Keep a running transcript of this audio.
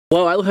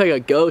Whoa, I look like a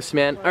ghost,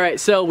 man. All right,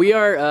 so we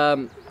are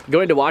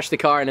going to wash the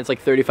car, and it's like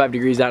 35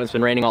 degrees out. It's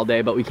been raining all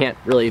day, but we can't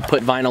really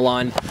put vinyl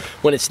on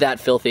when it's that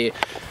filthy.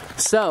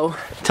 So,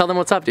 tell them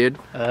what's up, dude.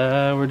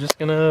 We're just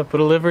gonna put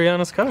a livery on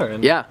his car,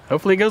 and yeah,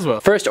 hopefully it goes well.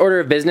 First order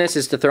of business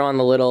is to throw on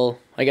the little,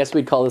 I guess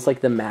we'd call this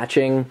like the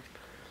matching,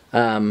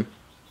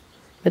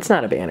 it's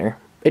not a banner.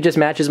 It just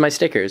matches my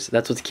stickers.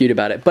 That's what's cute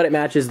about it. But it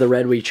matches the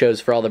red we chose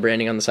for all the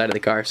branding on the side of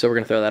the car, so we're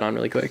gonna throw that on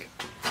really quick.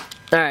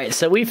 All right,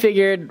 so we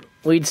figured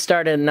we'd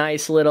start a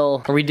nice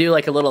little, or we do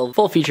like a little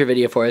full feature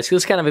video for us,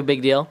 because it's kind of a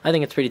big deal. I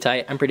think it's pretty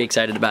tight. I'm pretty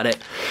excited about it.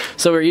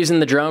 So we're using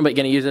the drone, but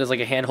gonna use it as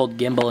like a handheld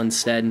gimbal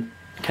instead.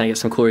 Kind of get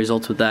some cool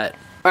results with that.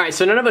 All right,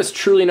 so none of us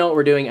truly know what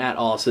we're doing at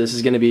all, so this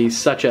is gonna be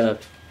such an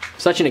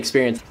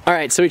experience. All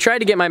right, so we tried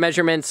to get my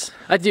measurements.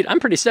 Dude, I'm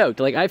pretty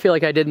stoked. Like, I feel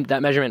like I did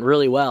that measurement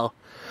really well.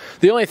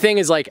 The only thing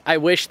is, like, I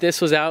wish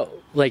this was out,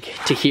 like,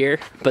 to here,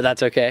 but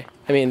that's okay.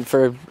 I mean,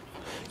 for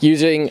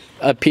using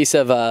a piece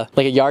of,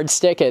 like a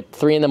yardstick at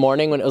 3 in the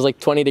morning when it was like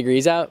 20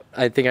 degrees out,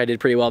 I think I did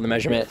pretty well in the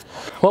measurement.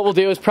 What we'll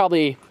do is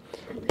probably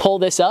pull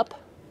this up,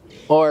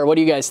 or what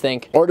do you guys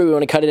think? Or do we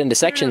want to cut it into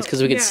sections,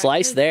 because we could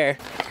slice there.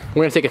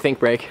 We're gonna take a think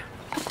break.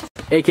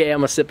 AKA, I'm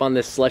gonna sip on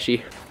this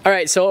slushy. All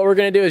right, so what we're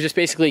gonna do is just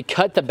basically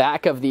cut the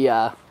back of the,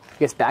 I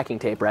guess backing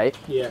tape, right?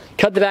 Yeah.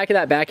 Cut the back of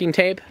that backing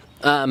tape.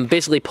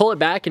 Basically pull it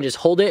back and just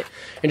hold it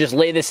and just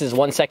lay this as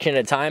one section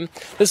at a time.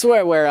 This is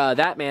where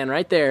that man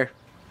right there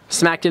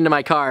smacked into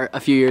my car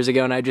a few years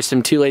ago, and I just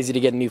am too lazy to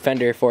get a new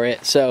fender for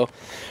it. So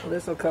well,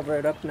 this will cover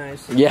it up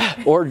nice.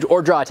 Yeah, or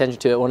draw attention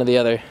to it, one or the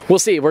other. We'll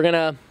see. We're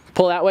gonna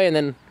pull that way and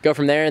then go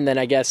from there, and then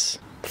I guess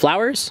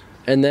flowers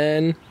and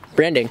then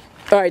branding.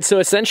 All right, so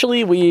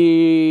essentially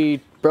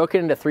we broke it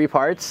into 3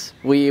 parts.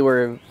 We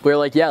were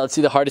like, yeah, let's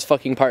do the hardest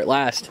fucking part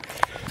last.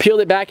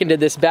 Peeled it back and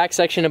did this back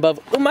section above.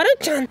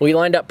 We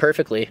lined up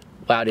perfectly.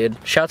 Wow, dude,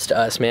 shouts to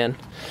us, man.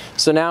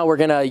 So now we're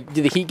gonna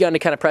do the heat gun to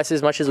kind of press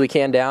as much as we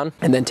can down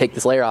and then take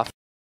this layer off.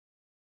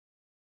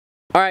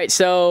 All right,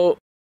 so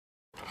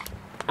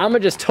I'm gonna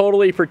just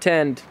totally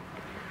pretend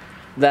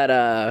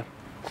that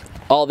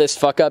all this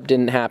fuck up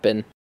didn't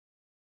happen.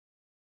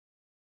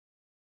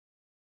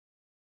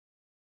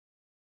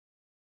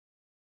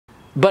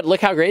 But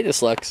look how great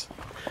this looks.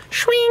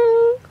 Swing!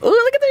 Ooh,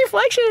 look at the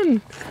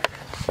reflection!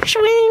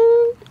 Swing!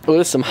 Ooh,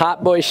 this is some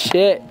hot boy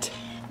shit.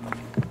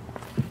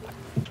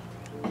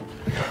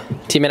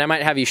 T-Man, I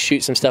might have you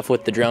shoot some stuff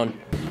with the drone.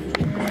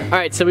 All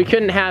right, so we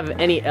couldn't have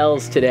any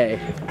L's today.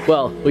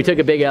 Well, we took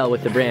a big L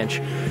with the branch,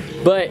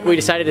 but we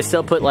decided to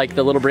still put like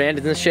the little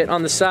brandons and shit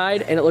on the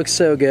side, and it looks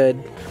so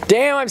good.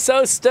 Damn, I'm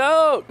so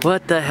stoked!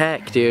 What the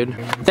heck, dude?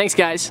 Thanks,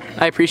 guys.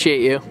 I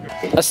appreciate you.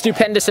 A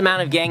stupendous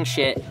amount of gang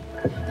shit.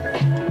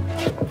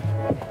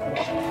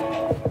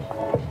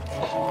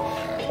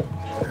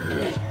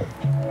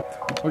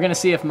 We're gonna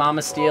see if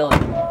Mama Steel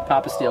and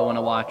Papa Steel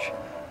wanna watch.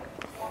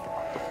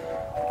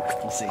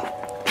 We'll see.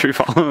 Should we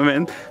follow him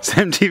in? It's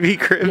MTV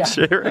crib yeah.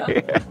 Shit right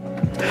here.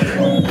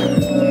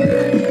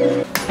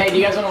 Hey, do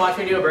you guys wanna watch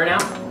me do a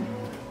burnout?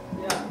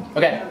 Yeah.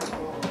 Okay.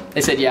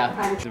 They said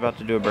yeah. He's about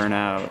to do a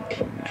burnout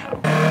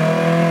now.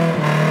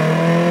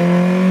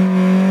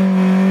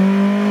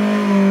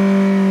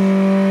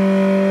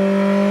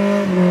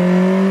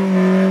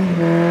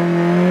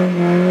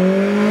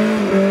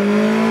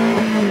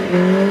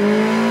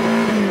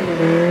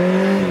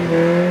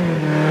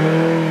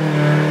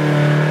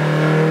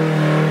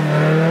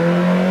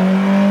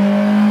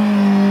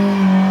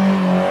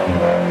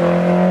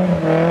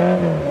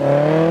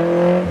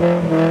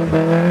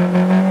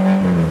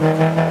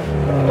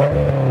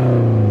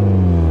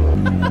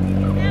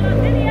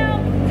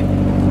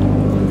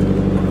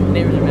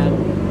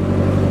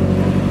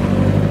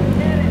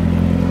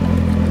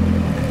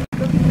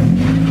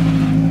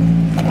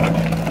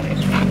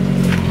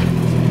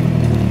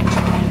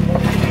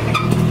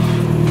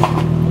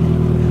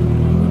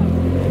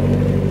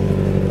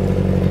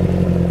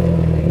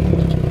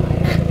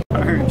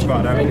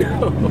 I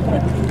know.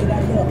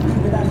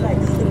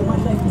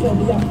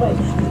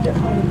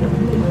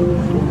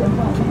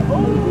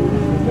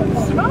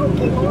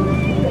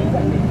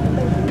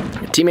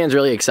 T-Man's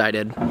really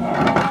excited.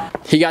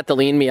 He got the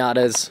Lean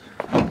Miata's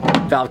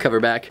valve cover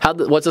back.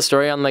 What's the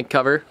story on the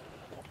cover?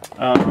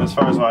 As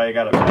far as why I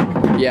got it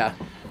back. Yeah.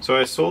 So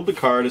I sold the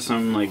car to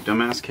some like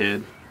dumbass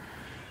kid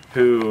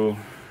who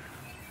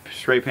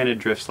spray painted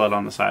drift sled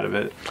on the side of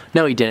it.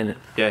 No, he didn't.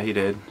 Yeah, he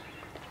did.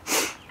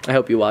 I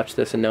hope you watch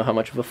this and know how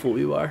much of a fool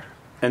you are.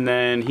 And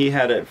then he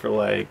had it for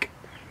like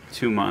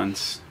 2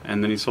 months,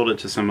 and then he sold it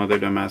to some other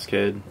dumbass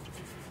kid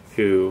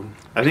who,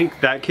 I think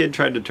that kid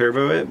tried to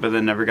turbo it, but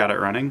then never got it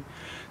running.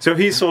 So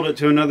he sold it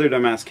to another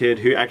dumbass kid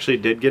who actually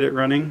did get it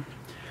running,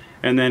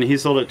 and then he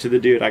sold it to the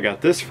dude I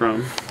got this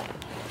from.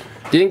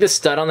 Do you think the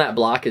stud on that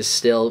block is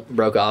still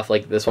broke off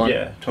like this one?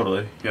 Yeah,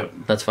 totally. Yep.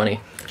 That's funny.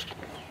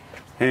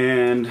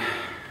 And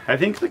I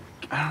think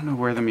I don't know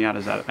where the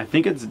Miata's at. I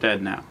think it's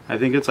dead now. I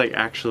think it's like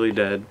actually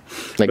dead.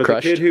 Like but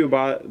crushed? The kid who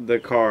bought the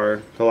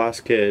car, the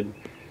last kid,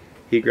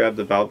 he grabbed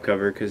the valve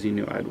cover because he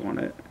knew I'd want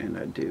it, and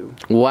I do.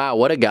 Wow,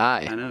 what a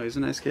guy. I know, he's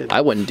a nice kid.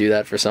 I wouldn't do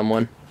that for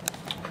someone.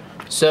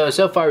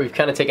 So far we've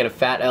kind of taken a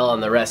fat L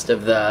on the rest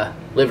of the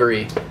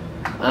livery.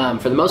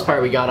 For the most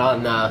part we got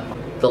on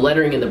the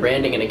lettering and the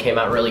branding and it came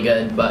out really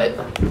good, but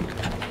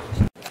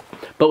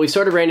we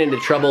sort of ran into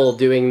trouble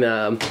doing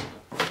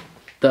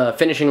the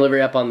finishing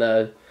livery up on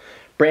the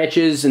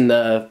branches and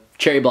the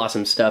cherry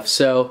blossom stuff.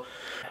 So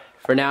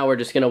for now we're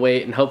just gonna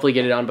wait and hopefully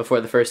get it on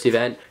before the first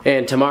event.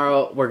 And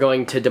tomorrow we're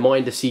going to Des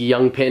Moines to see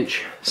Young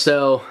Pinch.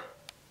 So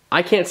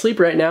I can't sleep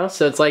right now,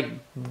 so it's like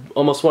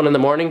almost 1 in the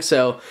morning,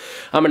 so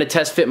I'm gonna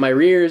test fit my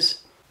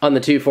rears on the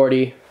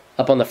 240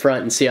 up on the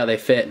front and see how they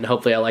fit, and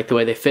hopefully I like the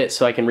way they fit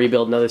so I can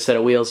rebuild another set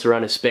of wheels to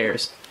run as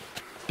spares.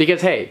 Because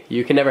hey,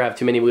 you can never have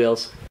too many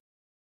wheels.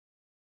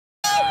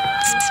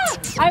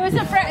 I was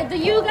afraid,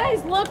 you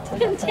guys looked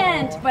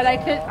content, but I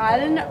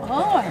didn't know,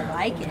 oh, I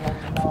like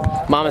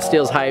it. Mama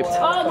Steel's hyped.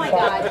 Oh my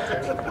God.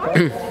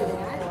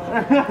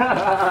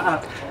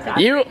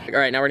 All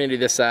right, now we're gonna do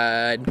this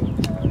side.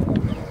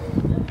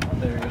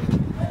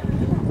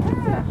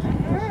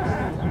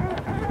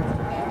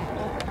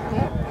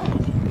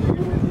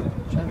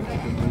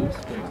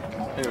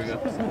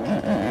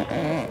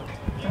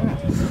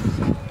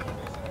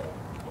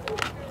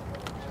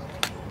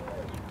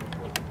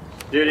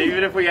 Dude,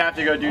 even if we have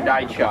to go do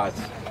night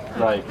shots,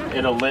 like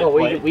in a lit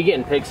light. We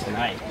getting pigs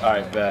tonight.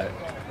 Alright, bet.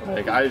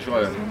 Like, I just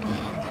want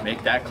to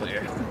make that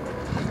clear.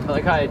 I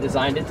like how I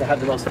designed it to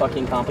have the most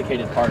fucking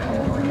complicated part.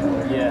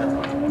 Yeah.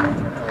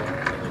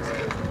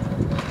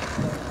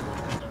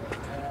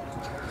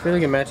 I feel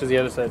like it matches the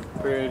other side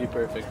pretty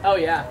perfect. Oh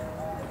yeah.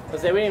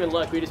 Let's say we didn't even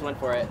look, we just went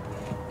for it.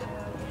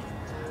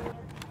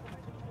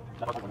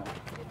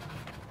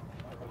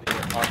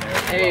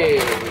 Hey.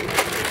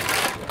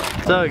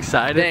 So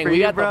excited Dang, for we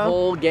you, got bro. the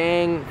whole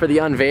gang for the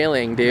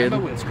unveiling, dude.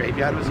 Remember when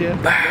Scrapeyard was here?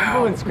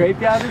 Remember when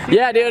Scrapeyard was here?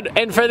 Yeah, dude,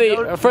 and for the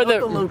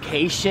the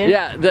location.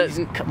 yeah, the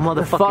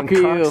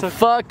Motherfucking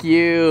fuck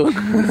you.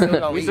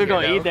 We still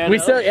gonna eat that. We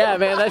still, yeah,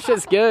 man, that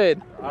shit's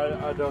good.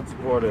 I don't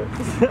support it.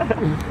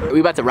 We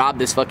about to rob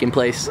this fucking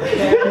place.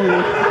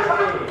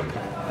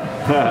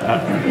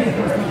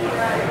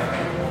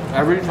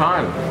 Every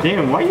time.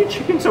 Damn, why are your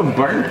chicken so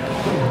burnt?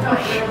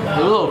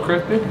 A little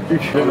crispy.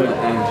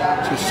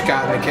 So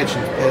Scott in the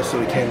kitchen pissed, so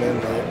we came in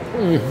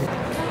late.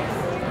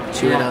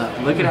 Chew it up.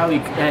 Look at how he.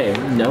 Hey,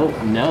 note.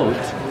 No.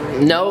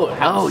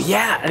 Oh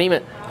yeah. I didn't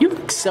even. You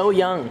look so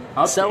young,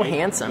 so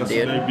handsome,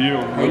 dude.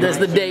 That's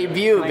the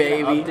debut,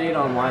 baby. Update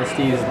on why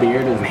Steve's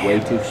beard is way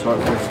too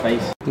short for his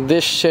face.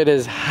 This shit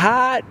is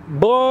hot,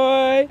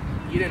 boy.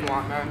 You didn't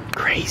want none.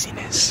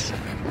 Craziness.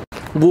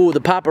 Woo,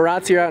 the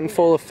paparazzi are out in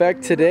full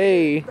effect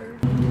today.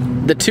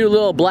 The 2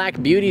 little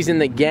black beauties in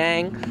the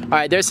gang. All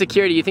right, there's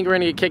security. You think we're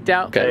gonna get kicked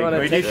out? Okay, can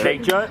we do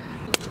shake jut?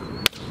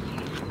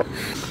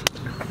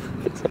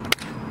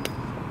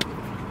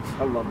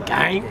 I love that.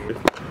 Gang.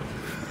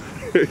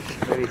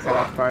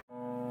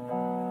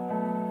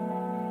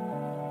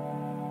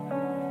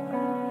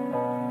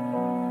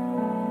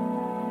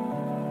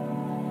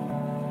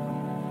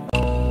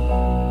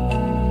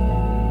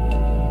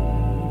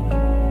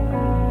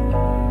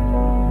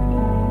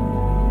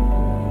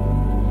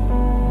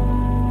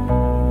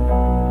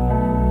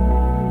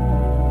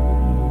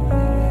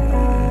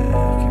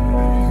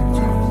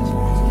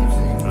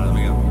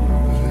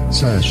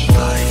 Sesh.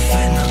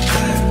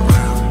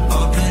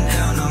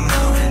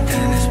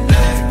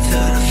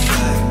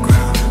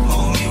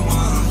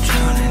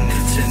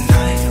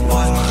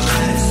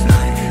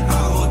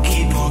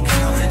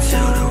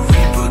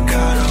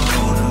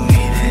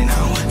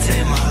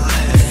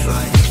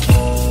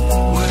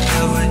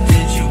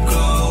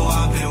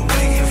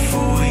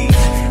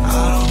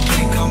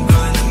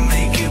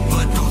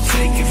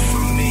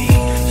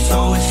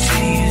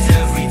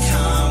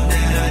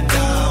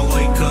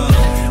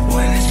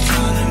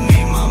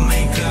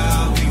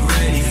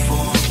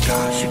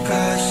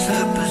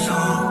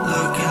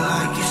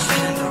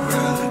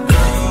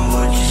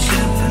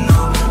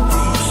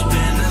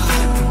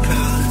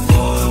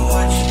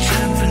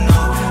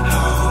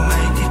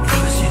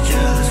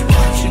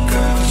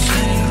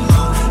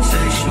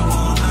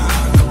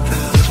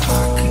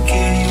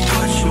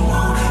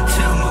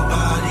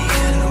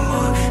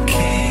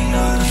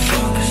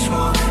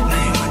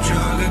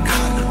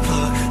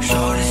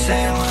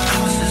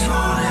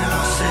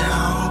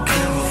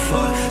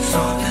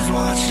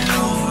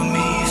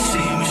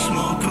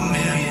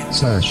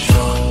 Sesh.